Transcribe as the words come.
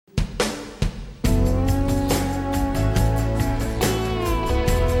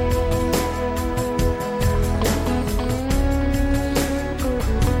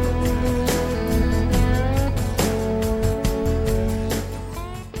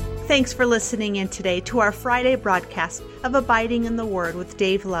Thanks for listening in today to our Friday broadcast of Abiding in the Word with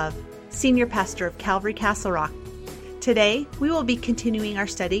Dave Love, Senior Pastor of Calvary Castle Rock. Today, we will be continuing our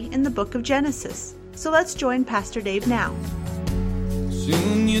study in the book of Genesis. So let's join Pastor Dave now.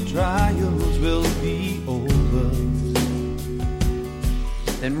 Soon your trials will be over.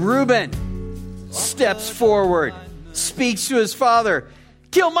 Then Reuben steps forward, speaks to his father.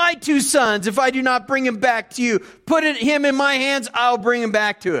 Kill my two sons if I do not bring him back to you. Put him in my hands, I'll bring him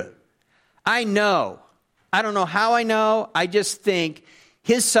back to it. I know. I don't know how I know. I just think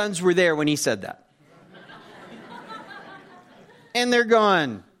his sons were there when he said that. And they're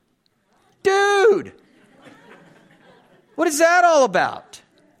going, dude, what is that all about?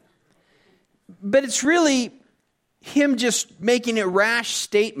 But it's really him just making a rash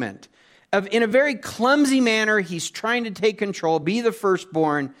statement of, in a very clumsy manner, he's trying to take control, be the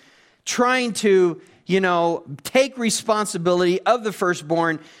firstborn, trying to, take responsibility of the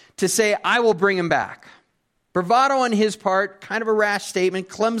firstborn to say, I will bring him back. Bravado on his part, kind of a rash statement,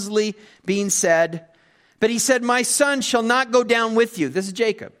 clumsily being said. But he said, my son shall not go down with you. This is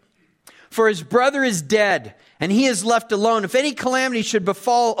Jacob. For his brother is dead, and he is left alone. If any calamity should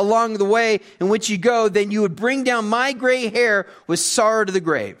befall along the way in which you go, then you would bring down my gray hair with sorrow to the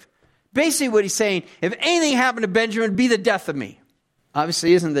grave. Basically what he's saying, if anything happened to Benjamin, it'd be the death of me.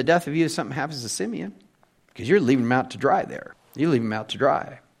 Obviously, isn't the death of you if something happens to Simeon? Because you're leaving him out to dry there. You leave him out to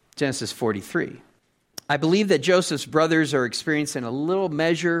dry. Genesis 43. I believe that Joseph's brothers are experiencing a little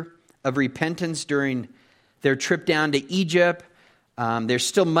measure of repentance during their trip down to Egypt. There's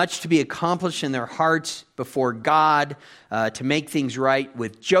still much to be accomplished in their hearts before God, to make things right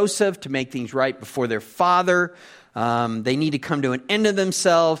with Joseph, to make things right before their father. They need to come to an end of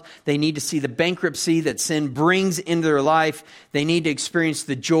themselves. They need to see the bankruptcy that sin brings into their life. They need to experience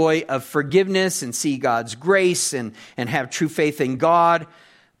the joy of forgiveness and see God's grace and have true faith in God.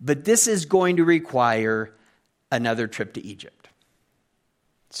 But this is going to require another trip to Egypt.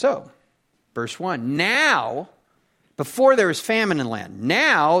 So, verse 1, now, before there was famine in the land,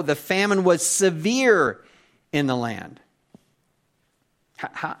 now the famine was severe in the land.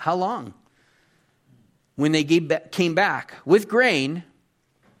 How long? When they came back with grain,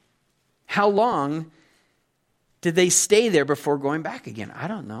 how long did they stay there before going back again? I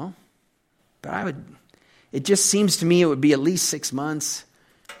don't know. But it just seems to me it would be at least 6 months,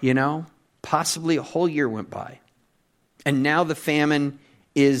 possibly a whole year went by. And now the famine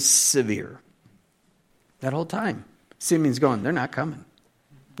is severe. That whole time, Simeon's going, they're not coming.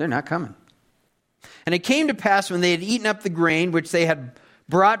 They're not coming. And it came to pass when they had eaten up the grain, which they had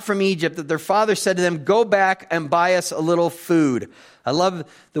brought from Egypt, that their father said to them, go back and buy us a little food. I love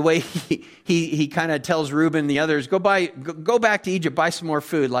the way he kind of tells Reuben and the others, go back to Egypt, buy some more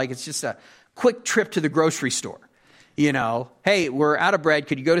food. Like it's just a quick trip to the grocery store. Hey, we're out of bread.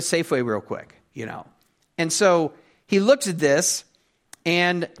 Could you go to Safeway real quick? And so he looks at this,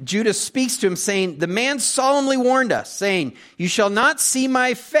 and Judah speaks to him saying, the man solemnly warned us, saying, you shall not see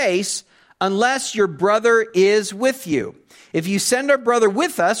my face unless your brother is with you. If you send our brother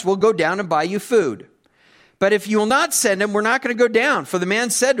with us, we'll go down and buy you food. But if you will not send him, we're not going to go down. For the man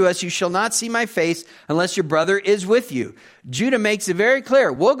said to us, you shall not see my face unless your brother is with you. Judah makes it very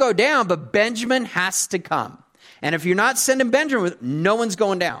clear. We'll go down, but Benjamin has to come. And if you're not sending Benjamin, no one's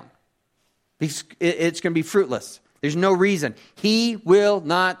going down. It's going to be fruitless. There's no reason. He will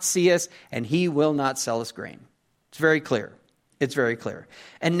not see us, and he will not sell us grain. It's very clear. It's very clear.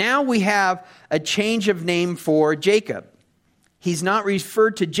 And now we have a change of name for Jacob. He's not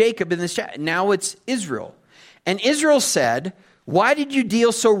referred to Jacob in this chat. Now it's Israel. And Israel said, why did you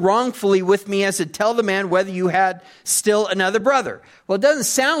deal so wrongfully with me as to tell the man whether you had still another brother? Well, it doesn't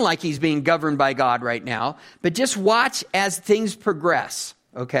sound like he's being governed by God right now, but just watch as things progress,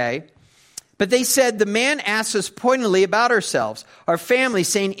 okay? But they said, the man asked us pointedly about ourselves, our family,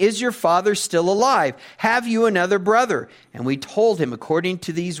 saying, is your father still alive? Have you another brother? And we told him, according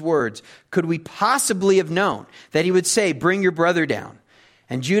to these words, could we possibly have known that he would say, bring your brother down?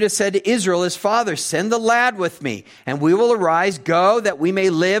 And Judah said to Israel, his father, send the lad with me, and we will arise, go, that we may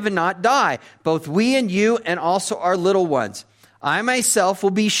live and not die, both we and you, and also our little ones. I myself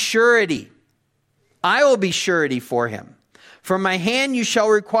will be surety. I will be surety for him. From my hand you shall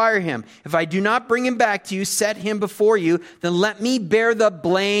require him. If I do not bring him back to you, set him before you, then let me bear the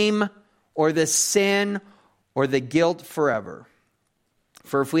blame or the sin or the guilt forever.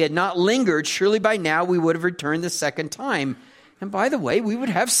 For if we had not lingered, surely by now we would have returned the second time. And by the way, we would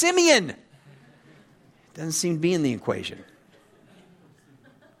have Simeon. It doesn't seem to be in the equation.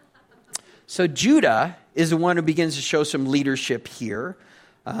 So Judah is the one who begins to show some leadership here.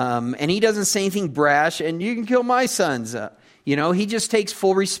 And he doesn't say anything brash, and you can kill my sons. He just takes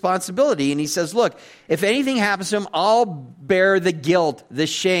full responsibility. And he says, look, if anything happens to him, I'll bear the guilt, the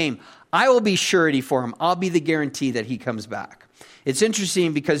shame. I will be surety for him. I'll be the guarantee that he comes back. It's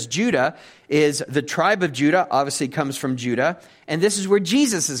interesting because Judah is the tribe of Judah, obviously comes from Judah. And this is where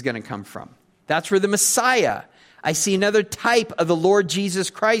Jesus is going to come from. That's where the Messiah. I see another type of the Lord Jesus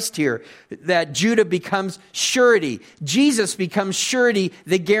Christ here, that Judah becomes surety. Jesus becomes surety,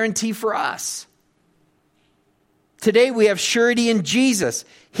 the guarantee for us. Today we have surety in Jesus.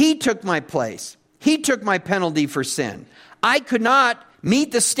 He took my place. He took my penalty for sin. I could not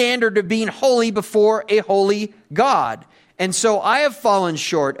meet the standard of being holy before a holy God. And so I have fallen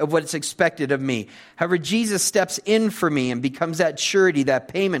short of what's expected of me. However, Jesus steps in for me and becomes that surety, that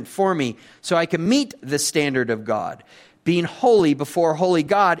payment for me, so I can meet the standard of God. Being holy before a holy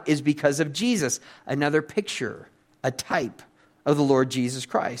God is because of Jesus. Another picture, a type of the Lord Jesus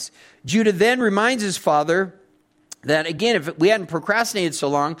Christ. Judah then reminds his father that, again, if we hadn't procrastinated so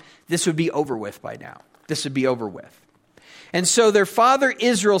long, this would be over with by now. This would be over with. And so their father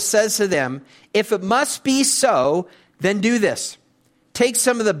Israel says to them, if it must be so, then do this. Take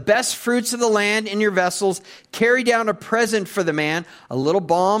some of the best fruits of the land in your vessels, carry down a present for the man, a little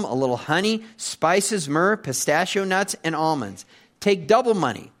balm, a little honey, spices, myrrh, pistachio nuts, and almonds. Take double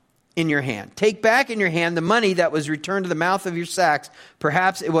money in your hand. Take back in your hand the money that was returned to the mouth of your sacks.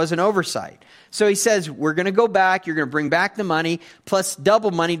 Perhaps it was an oversight. So he says, we're going to go back. You're going to bring back the money plus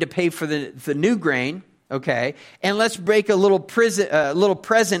double money to pay for the new grain. Okay. And let's break a little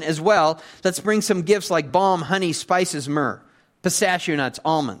present as well. Let's bring some gifts like balm, honey, spices, myrrh, pistachio nuts,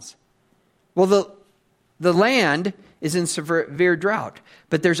 almonds. Well, the land is in severe drought,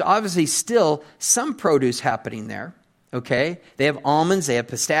 but there's obviously still some produce happening there. Okay. They have almonds, they have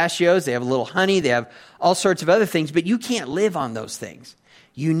pistachios, they have a little honey, they have all sorts of other things, but you can't live on those things.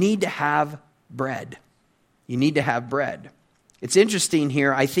 You need to have bread. You need to have bread. It's interesting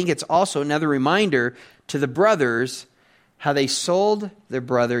here. I think it's also another reminder to the brothers how they sold their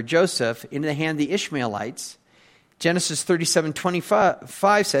brother Joseph into the hand of the Ishmaelites. Genesis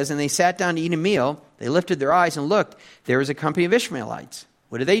 37:25 says, and they sat down to eat a meal. They lifted their eyes and looked. There was a company of Ishmaelites.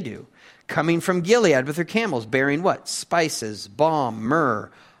 What do? Coming from Gilead with their camels, bearing what? Spices, balm, myrrh,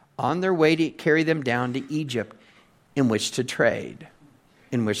 on their way to carry them down to Egypt in which to trade.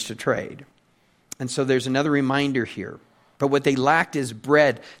 And so there's another reminder here. But what they lacked is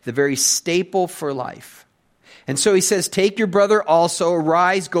bread, the very staple for life. And so he says, take your brother also,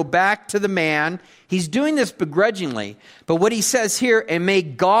 arise, go back to the man. He's doing this begrudgingly. But what he says here, and may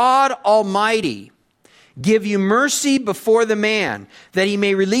God Almighty give you mercy before the man, that he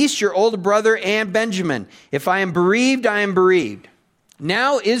may release your older brother and Benjamin. If I am bereaved, I am bereaved.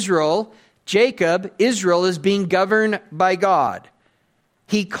 Now Israel is being governed by God.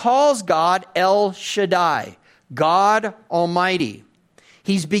 He calls God El Shaddai, God Almighty.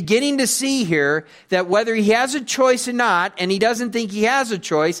 He's beginning to see here that whether he has a choice or not, and he doesn't think he has a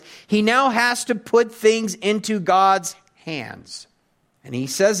choice, he now has to put things into God's hands. And he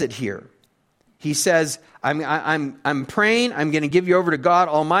says it here. He says, I'm praying, I'm going to give you over to God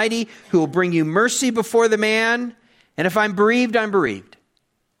Almighty, who will bring you mercy before the man. And if I'm bereaved, I'm bereaved.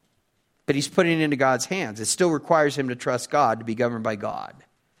 But he's putting it into God's hands. It still requires him to trust God, to be governed by God.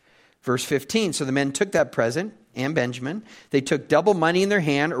 Verse 15, so the men took that present and Benjamin. They took double money in their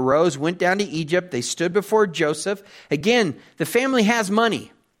hand, arose, went down to Egypt. They stood before Joseph. Again, the family has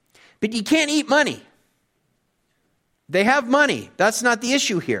money, but you can't eat money. They have money. That's not the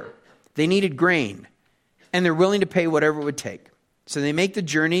issue here. They needed grain, and they're willing to pay whatever it would take. So they make the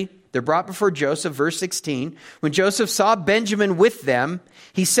journey. They're brought before Joseph, verse 16. When Joseph saw Benjamin with them,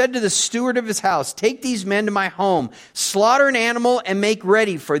 he said to the steward of his house, take these men to my home, slaughter an animal and make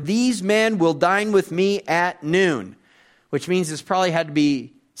ready, for these men will dine with me at noon. Which means this probably had to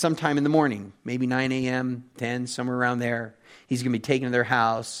be sometime in the morning, maybe 9 a.m., 10, somewhere around there. He's going to be taken to their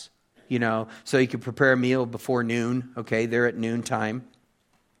house, so he could prepare a meal before noon. Okay, they're at noontime.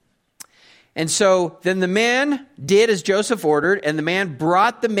 And so then the man did as Joseph ordered, and the man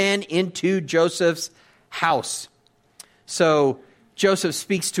brought the men into Joseph's house. So Joseph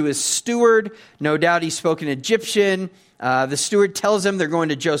speaks to his steward. No doubt he spoke in Egyptian. The steward tells them they're going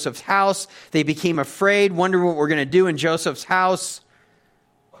to Joseph's house. They became afraid, wonder what we're going to do in Joseph's house.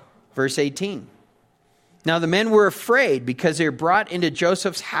 Verse 18. Now the men were afraid because they were brought into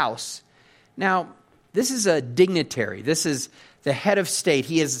Joseph's house. Now, this is a dignitary. This is the head of state.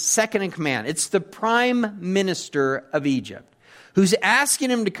 He is second in command. It's the prime minister of Egypt who's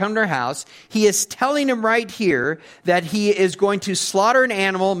asking him to come to our house. He is telling him right here that he is going to slaughter an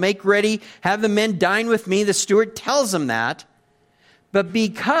animal, make ready, have the men dine with me. The steward tells him that. But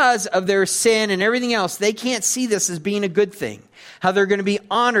because of their sin and everything else, they can't see this as being a good thing. How they're going to be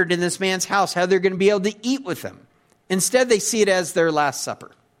honored in this man's house. How they're going to be able to eat with him. Instead, they see it as their last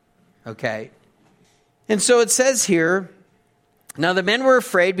supper. Okay? And so it says here, now the men were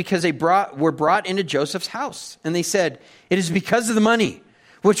afraid because they were brought into Joseph's house. And they said, it is because of the money,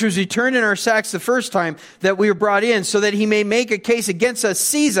 which was returned in our sacks the first time that we were brought in, so that he may make a case against us,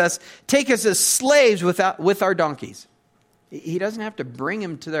 seize us, take us as slaves with our donkeys. He doesn't have to bring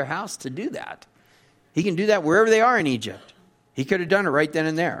them to their house to do that. He can do that wherever they are in Egypt. He could have done it right then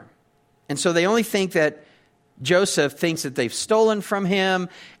and there. And so they only think that Joseph thinks that they've stolen from him,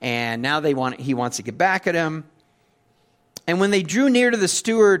 and now he wants to get back at him. And when they drew near to the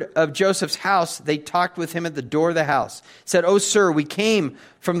steward of Joseph's house, they talked with him at the door of the house. Said, "Oh, sir, we came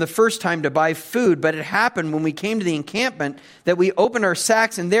from the first time to buy food, but it happened when we came to the encampment that we opened our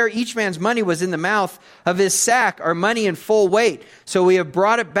sacks, and there each man's money was in the mouth of his sack, our money in full weight. So we have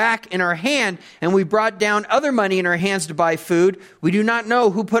brought it back in our hand, and we brought down other money in our hands to buy food. We do not know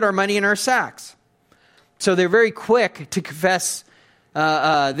who put our money in our sacks." So they're very quick to confess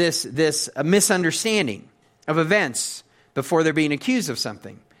this misunderstanding of events before they're being accused of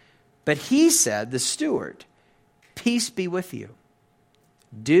something. But he said, the steward, "Peace be with you.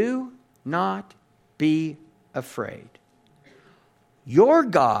 Do not be afraid. Your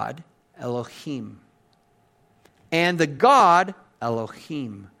God, Elohim, and the God,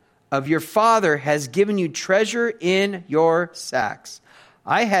 Elohim, of your father has given you treasure in your sacks.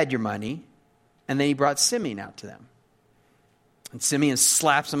 I had your money." And then he brought Simeon out to them. And Simeon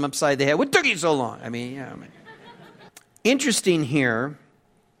slaps him upside the head. "What took you so long?" Interesting here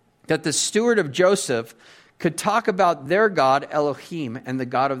that the steward of Joseph could talk about their God, Elohim, and the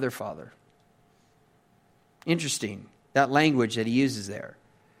God of their father. Interesting, that language that he uses there.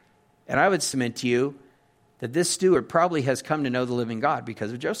 And I would submit to you that this steward probably has come to know the living God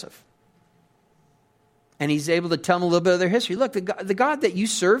because of Joseph. And he's able to tell them a little bit of their history. Look, the God that you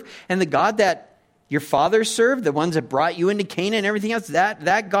serve and the God that your father served, the ones that brought you into Canaan and everything else,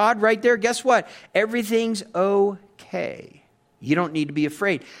 that God right there, guess what? Everything's okay. You don't need to be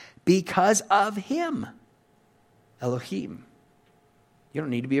afraid because of him, Elohim. You don't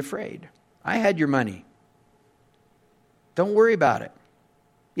need to be afraid. I had your money. Don't worry about it.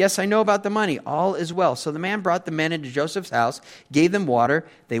 Yes, I know about the money. All is well. So the man brought the men into Joseph's house, gave them water.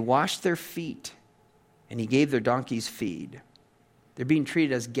 They washed their feet, and he gave their donkeys feed. They're being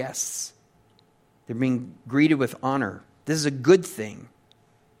treated as guests. They're being greeted with honor. This is a good thing.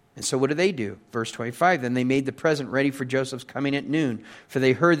 And so what do? Verse 25, then they made the present ready for Joseph's coming at noon, for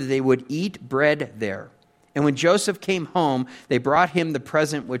they heard that they would eat bread there. And when Joseph came home, they brought him the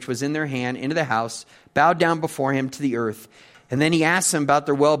present which was in their hand into the house, bowed down before him to the earth. And then he asked them about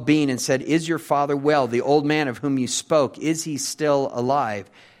their well-being and said, "Is your father well, the old man of whom you spoke? Is he still alive?"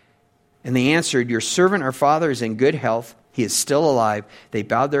 And they answered, "Your servant, our father, is in good health. He is still alive." They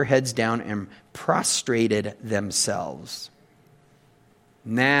bowed their heads down and prostrated themselves.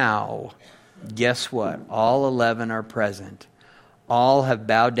 Now, guess what? All 11 are present. All have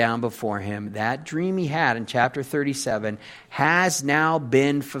bowed down before him. That dream he had in chapter 37 has now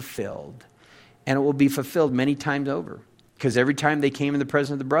been fulfilled. And it will be fulfilled many times over. Because every time they came in the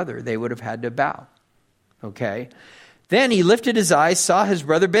presence of the brother, they would have had to bow. Okay? Then he lifted his eyes, saw his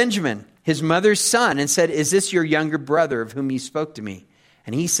brother Benjamin, his mother's son, and said, "Is this your younger brother of whom you spoke to me?"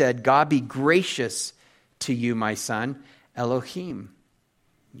 And he said, "God be gracious to you, my son, Elohim,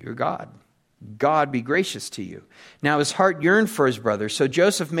 your God. God be gracious to you." Now his heart yearned for his brother. So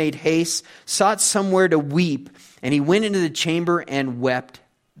Joseph made haste, sought somewhere to weep, and he went into the chamber and wept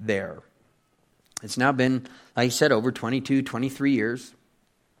there. It's now been, like I said, over 22, 23 years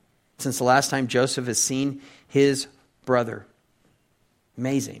since the last time Joseph has seen his brother.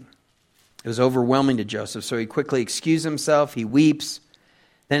 Amazing. It was overwhelming to Joseph, so he quickly excused himself. He weeps.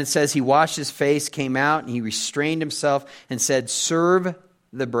 Then it says he washed his face, came out, and he restrained himself and said, "Serve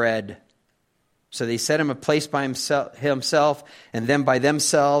the bread." So they set him a place by himself and them by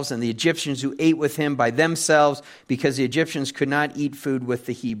themselves, and the Egyptians who ate with him by themselves, because the Egyptians could not eat food with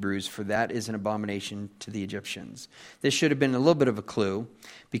the Hebrews, for that is an abomination to the Egyptians. This should have been a little bit of a clue,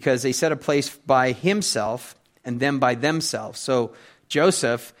 because they set a place by himself and them by themselves. So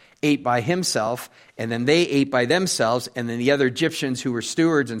Joseph ate by himself, and then they ate by themselves, and then the other Egyptians who were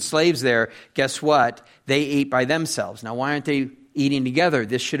stewards and slaves there, guess what? They ate by themselves. Now, why aren't they eating together?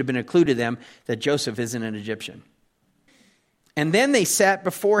 This should have been a clue to them that Joseph isn't an Egyptian. And then they sat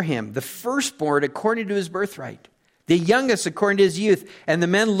before him, the firstborn according to his birthright, the youngest according to his youth, and the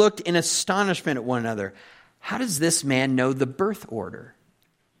men looked in astonishment at one another. How does this man know the birth order?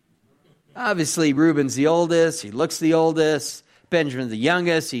 Obviously, Reuben's the oldest. He looks the oldest. Benjamin's the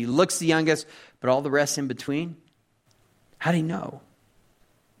youngest. He looks the youngest. But all the rest in between, how did he know?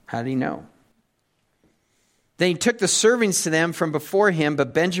 How did he know? Then he took the servings to them from before him,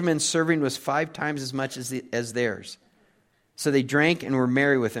 but Benjamin's serving was 5 times as much as theirs. So they drank and were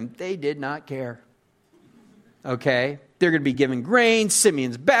merry with him. They did not care. Okay? They're going to be given grain.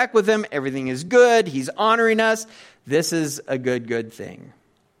 Simeon's back with him. Everything is good. He's honoring us. This is a good thing.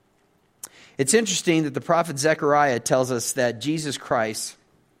 It's interesting that the prophet Zechariah tells us that Jesus Christ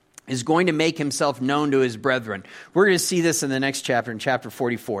is going to make himself known to his brethren. We're going to see this in the next chapter, in chapter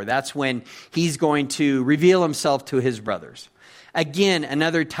 44. That's when he's going to reveal himself to his brothers. Again,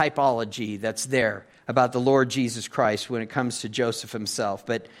 another typology that's there about the Lord Jesus Christ when it comes to Joseph himself.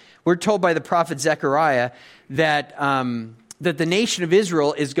 But we're told by the prophet Zechariah that the nation of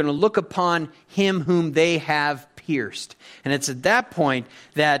Israel is going to look upon him whom they have pierced. And it's at that point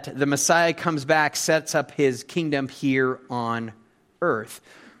that the Messiah comes back, sets up his kingdom here on earth.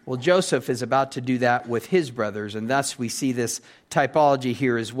 Well, Joseph is about to do that with his brothers, and thus we see this typology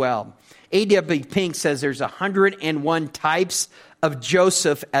here as well. A.W. Pink says there's 101 types of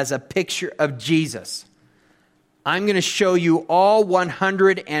Joseph as a picture of Jesus. I'm going to show you all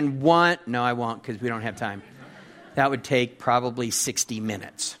 101. No, I won't, because we don't have time. That would take probably 60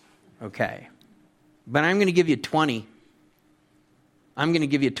 minutes. Okay. But I'm going to give you 20. I'm going to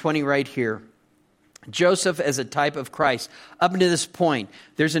give you 20 right here. Joseph as a type of Christ. Up to this point,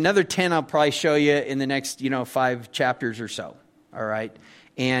 there's another 10 I'll probably show you in the next, 5 chapters or so. All right,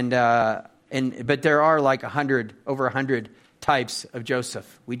 but there are like over 100 types of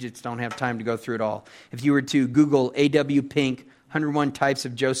Joseph. We just don't have time to go through it all. If you were to Google A.W. Pink 101 types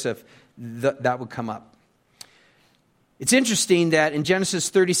of Joseph, that would come up. It's interesting that in Genesis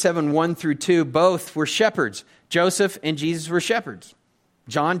 37, 1 through 2, both were shepherds. Joseph and Jesus were shepherds.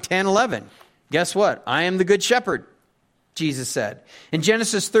 John 10, 11. Guess what? I am the good shepherd, Jesus said. In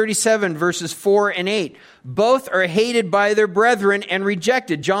Genesis 37, verses 4 and 8, both are hated by their brethren and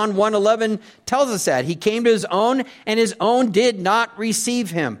rejected. John 1:11 tells us that. He came to his own, and his own did not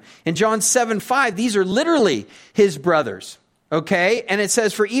receive him. In John 7:5, these are literally his brothers. Okay? And it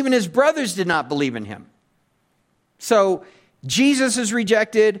says, for even his brothers did not believe in him. So Jesus is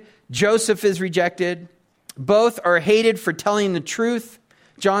rejected. Joseph is rejected. Both are hated for telling the truth.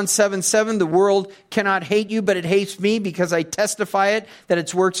 John 7:7, the world cannot hate you, but it hates me because I testify it that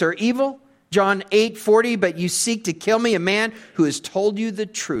its works are evil. John 8:40, but you seek to kill me, a man who has told you the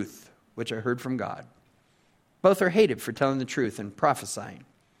truth, which I heard from God. Both are hated for telling the truth and prophesying.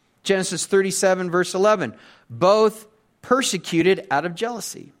 Genesis 37, verse 11, both persecuted out of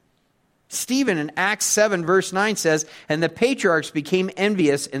jealousy. Stephen in Acts 7, verse 9 says, and the patriarchs became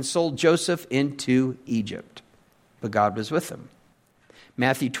envious and sold Joseph into Egypt. But God was with them.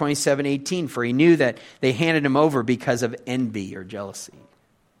 Matthew 27:18, for he knew that they handed him over because of envy or jealousy.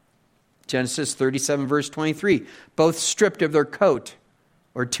 Genesis 37, verse 23, both stripped of their coat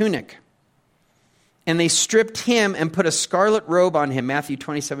or tunic. And they stripped him and put a scarlet robe on him. Matthew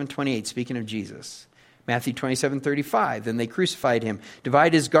 27:28, speaking of Jesus. Matthew 27:35, then they crucified him,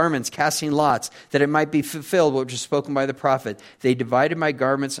 divided his garments, casting lots, that it might be fulfilled what was spoken by the prophet. They divided my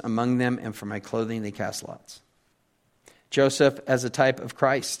garments among them, and for my clothing they cast lots. Joseph as a type of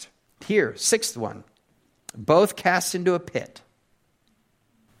Christ. Here, 6th one. Both cast into a pit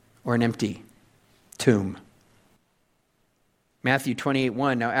or an empty tomb. Matthew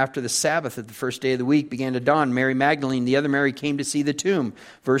 28:1. Now after the Sabbath of the first day of the week began to dawn, Mary Magdalene, the other Mary, came to see the tomb.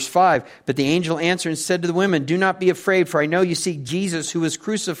 Verse 5. But the angel answered and said to the women, do not be afraid, for I know you seek Jesus who was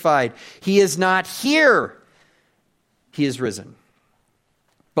crucified. He is not here. He is risen.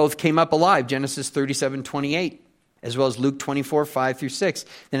 Both came up alive. Genesis 37:28. As well as Luke 24, 5 through 6.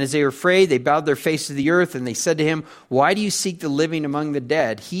 Then as they were afraid, they bowed their faces to the earth, and they said to him, why do you seek the living among the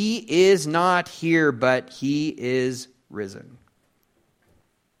dead? He is not here, but he is risen.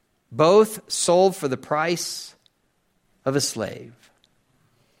 Both sold for the price of a slave.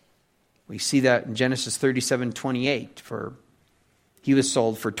 We see that in Genesis 37:28, for he was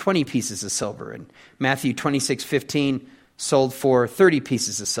sold for 20 pieces of silver. And Matthew 26:15, sold for 30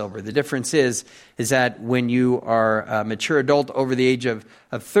 pieces of silver. The difference is that when you are a mature adult over the age of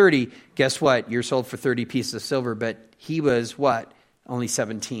 30, guess what? You're sold for 30 pieces of silver, but he was what? Only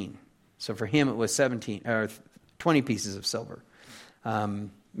 17. So for him it was 20 pieces of silver.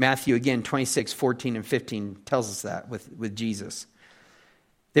 Matthew, again, 26:14 and 15 tells us that with Jesus.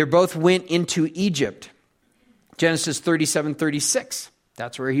 They both went into Egypt. Genesis 37:36.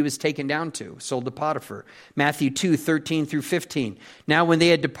 That's where he was taken down to, sold to Potiphar. Matthew 2:13 through 15. Now when they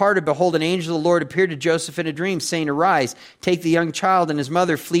had departed, behold, an angel of the Lord appeared to Joseph in a dream, saying, arise, take the young child and his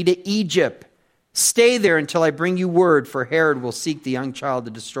mother, flee to Egypt. Stay there until I bring you word, for Herod will seek the young child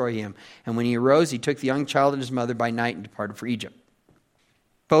to destroy him. And when he arose, he took the young child and his mother by night and departed for Egypt.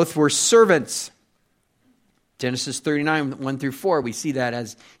 Both were servants. Genesis 39, 1 through 4, we see that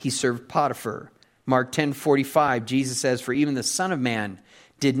as he served Potiphar. Mark 10:45, Jesus says, for even the Son of Man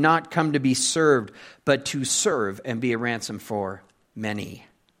did not come to be served, but to serve and be a ransom for many.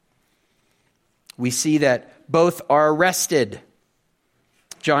 We see that both are arrested.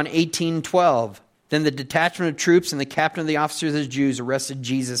 John 18:12, then the detachment of troops and the captain of the officers of the Jews arrested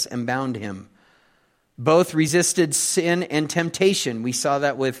Jesus and bound him. Both resisted sin and temptation. We saw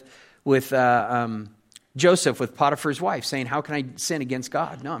that with Joseph, with Potiphar's wife, saying, how can I sin against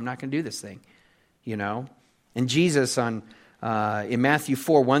God? No, I'm not going to do this thing. And Jesus in Matthew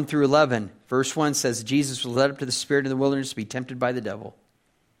 4, 1 through 11, verse 1 says, Jesus was led up to the Spirit in the wilderness to be tempted by the devil.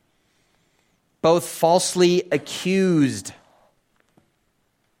 Both falsely accused.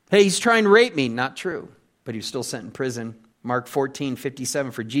 Hey, he's trying to rape me. Not true. But he was still sent in prison. Mark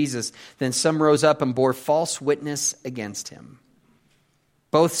 14:57 for Jesus. Then some rose up and bore false witness against him.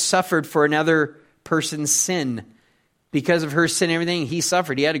 Both suffered for another person's sin. Because of her sin and everything, he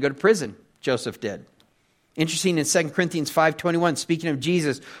suffered. He had to go to prison. Joseph did. Interesting, in 2 Corinthians 5:21, speaking of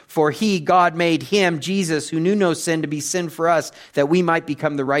Jesus, for he, God, made him, Jesus, who knew no sin, to be sin for us, that we might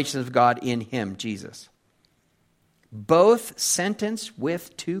become the righteousness of God in him, Jesus. Both sentenced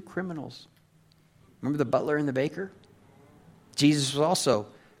with two criminals. Remember the butler and the baker? Jesus was also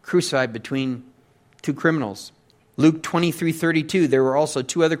crucified between two criminals. Luke 23:32, there were also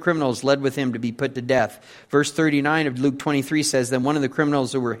two other criminals led with him to be put to death. Verse 39 of Luke 23 says, then one of the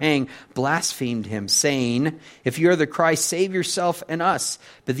criminals who were hanged blasphemed him, saying, if you are the Christ, save yourself and us.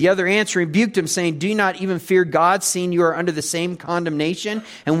 But the other answering rebuked him, saying, do not even fear God, seeing you are under the same condemnation.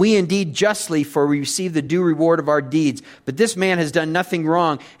 And we indeed justly, for we receive the due reward of our deeds. But this man has done nothing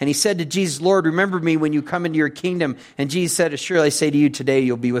wrong. And he said to Jesus, Lord, remember me when you come into your kingdom. And Jesus said, surely I say to you, today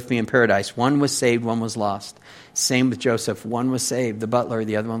you'll be with me in paradise. One was saved, one was lost. Same with Joseph. One was saved, the butler.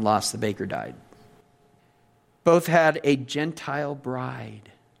 The other one lost, the baker died. Both had a Gentile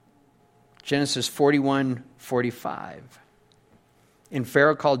bride. Genesis 41:45. And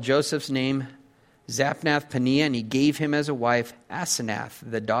Pharaoh called Joseph's name Zaphnath-Paneah, and he gave him as a wife Asenath,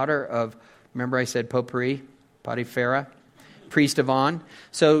 the daughter of, remember I said Potri, Potiphar, priest of On.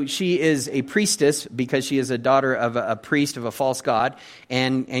 So she is a priestess because she is a daughter of a priest of a false god.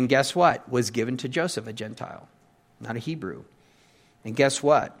 And guess what? Was given to Joseph, a Gentile, not a Hebrew. And guess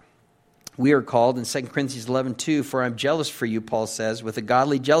what? We are called in 2 Corinthians 11:2, for I'm jealous for you, Paul says, with a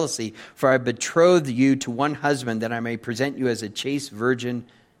godly jealousy, for I betrothed you to one husband, that I may present you as a chaste virgin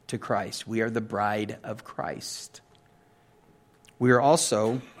to Christ. We are the bride of Christ. We are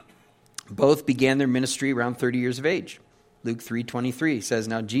also, both began their ministry around 30 years of age. Luke 3:23 says,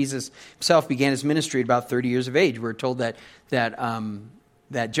 now Jesus himself began his ministry at about 30 years of age. We're told that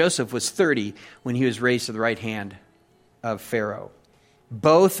Joseph was 30 when he was raised to the right hand of Pharaoh.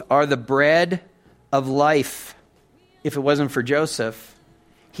 Both are the bread of life. If it wasn't for Joseph,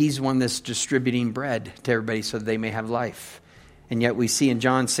 he's one that's distributing bread to everybody so that they may have life. And yet we see in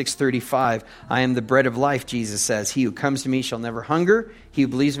John 6:35, I am the bread of life, Jesus says. He who comes to me shall never hunger. He who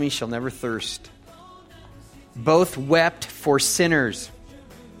believes me shall never thirst. Both wept for sinners.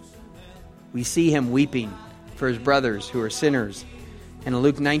 We see him weeping for his brothers who are sinners. And in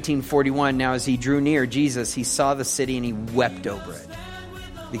Luke 19:41, now as he drew near Jesus, he saw the city and he wept over it,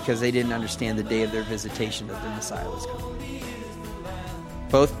 because they didn't understand the day of their visitation that the Messiah was coming.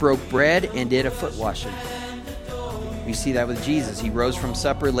 Both broke bread and did a foot washing. We see that with Jesus. He rose from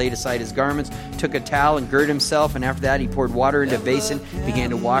supper, laid aside his garments, took a towel and girded himself, and after that he poured water into a basin,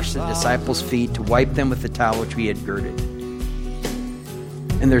 began to wash the disciples' feet, to wipe them with the towel which he had girded.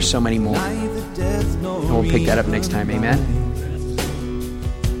 And there's so many more. And we'll pick that up next time. Amen.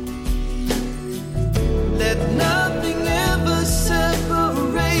 Let nothing ever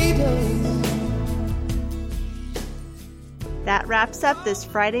separate us. That wraps up this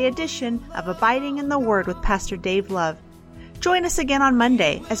Friday edition of Abiding in the Word with Pastor Dave Love. Join us again on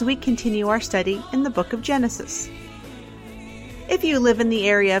Monday as we continue our study in the book of Genesis. If you live in the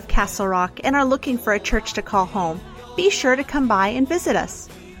area of Castle Rock and are looking for a church to call home, be sure to come by and visit us.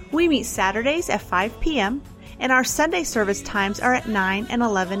 We meet Saturdays at 5 p.m. and our Sunday service times are at 9 and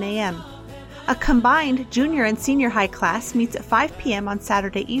 11 a.m. A combined junior and senior high class meets at 5 p.m. on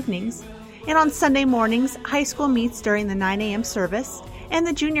Saturday evenings, and on Sunday mornings, high school meets during the 9 a.m. service, and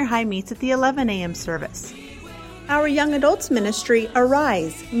the junior high meets at the 11 a.m. service. Our young adults ministry,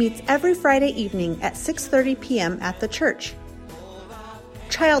 Arise, meets every Friday evening at 6:30 p.m. at the church.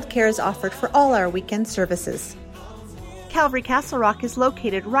 Childcare is offered for all our weekend services. Calvary Castle Rock is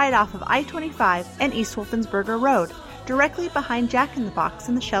located right off of I-25 and East Wolfensberger Road, directly behind Jack in the Box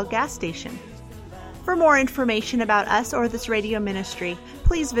and the Shell gas station. For more information about us or this radio ministry,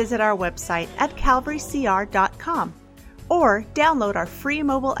 please visit our website at calvarycr.com or download our free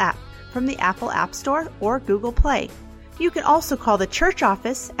mobile app from the Apple App Store or Google Play. You can also call the church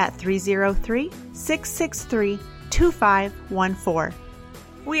office at 303-663-2514.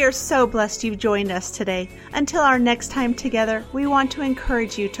 We are so blessed you've joined us today. Until our next time together, we want to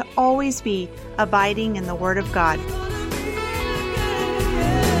encourage you to always be abiding in the Word of God.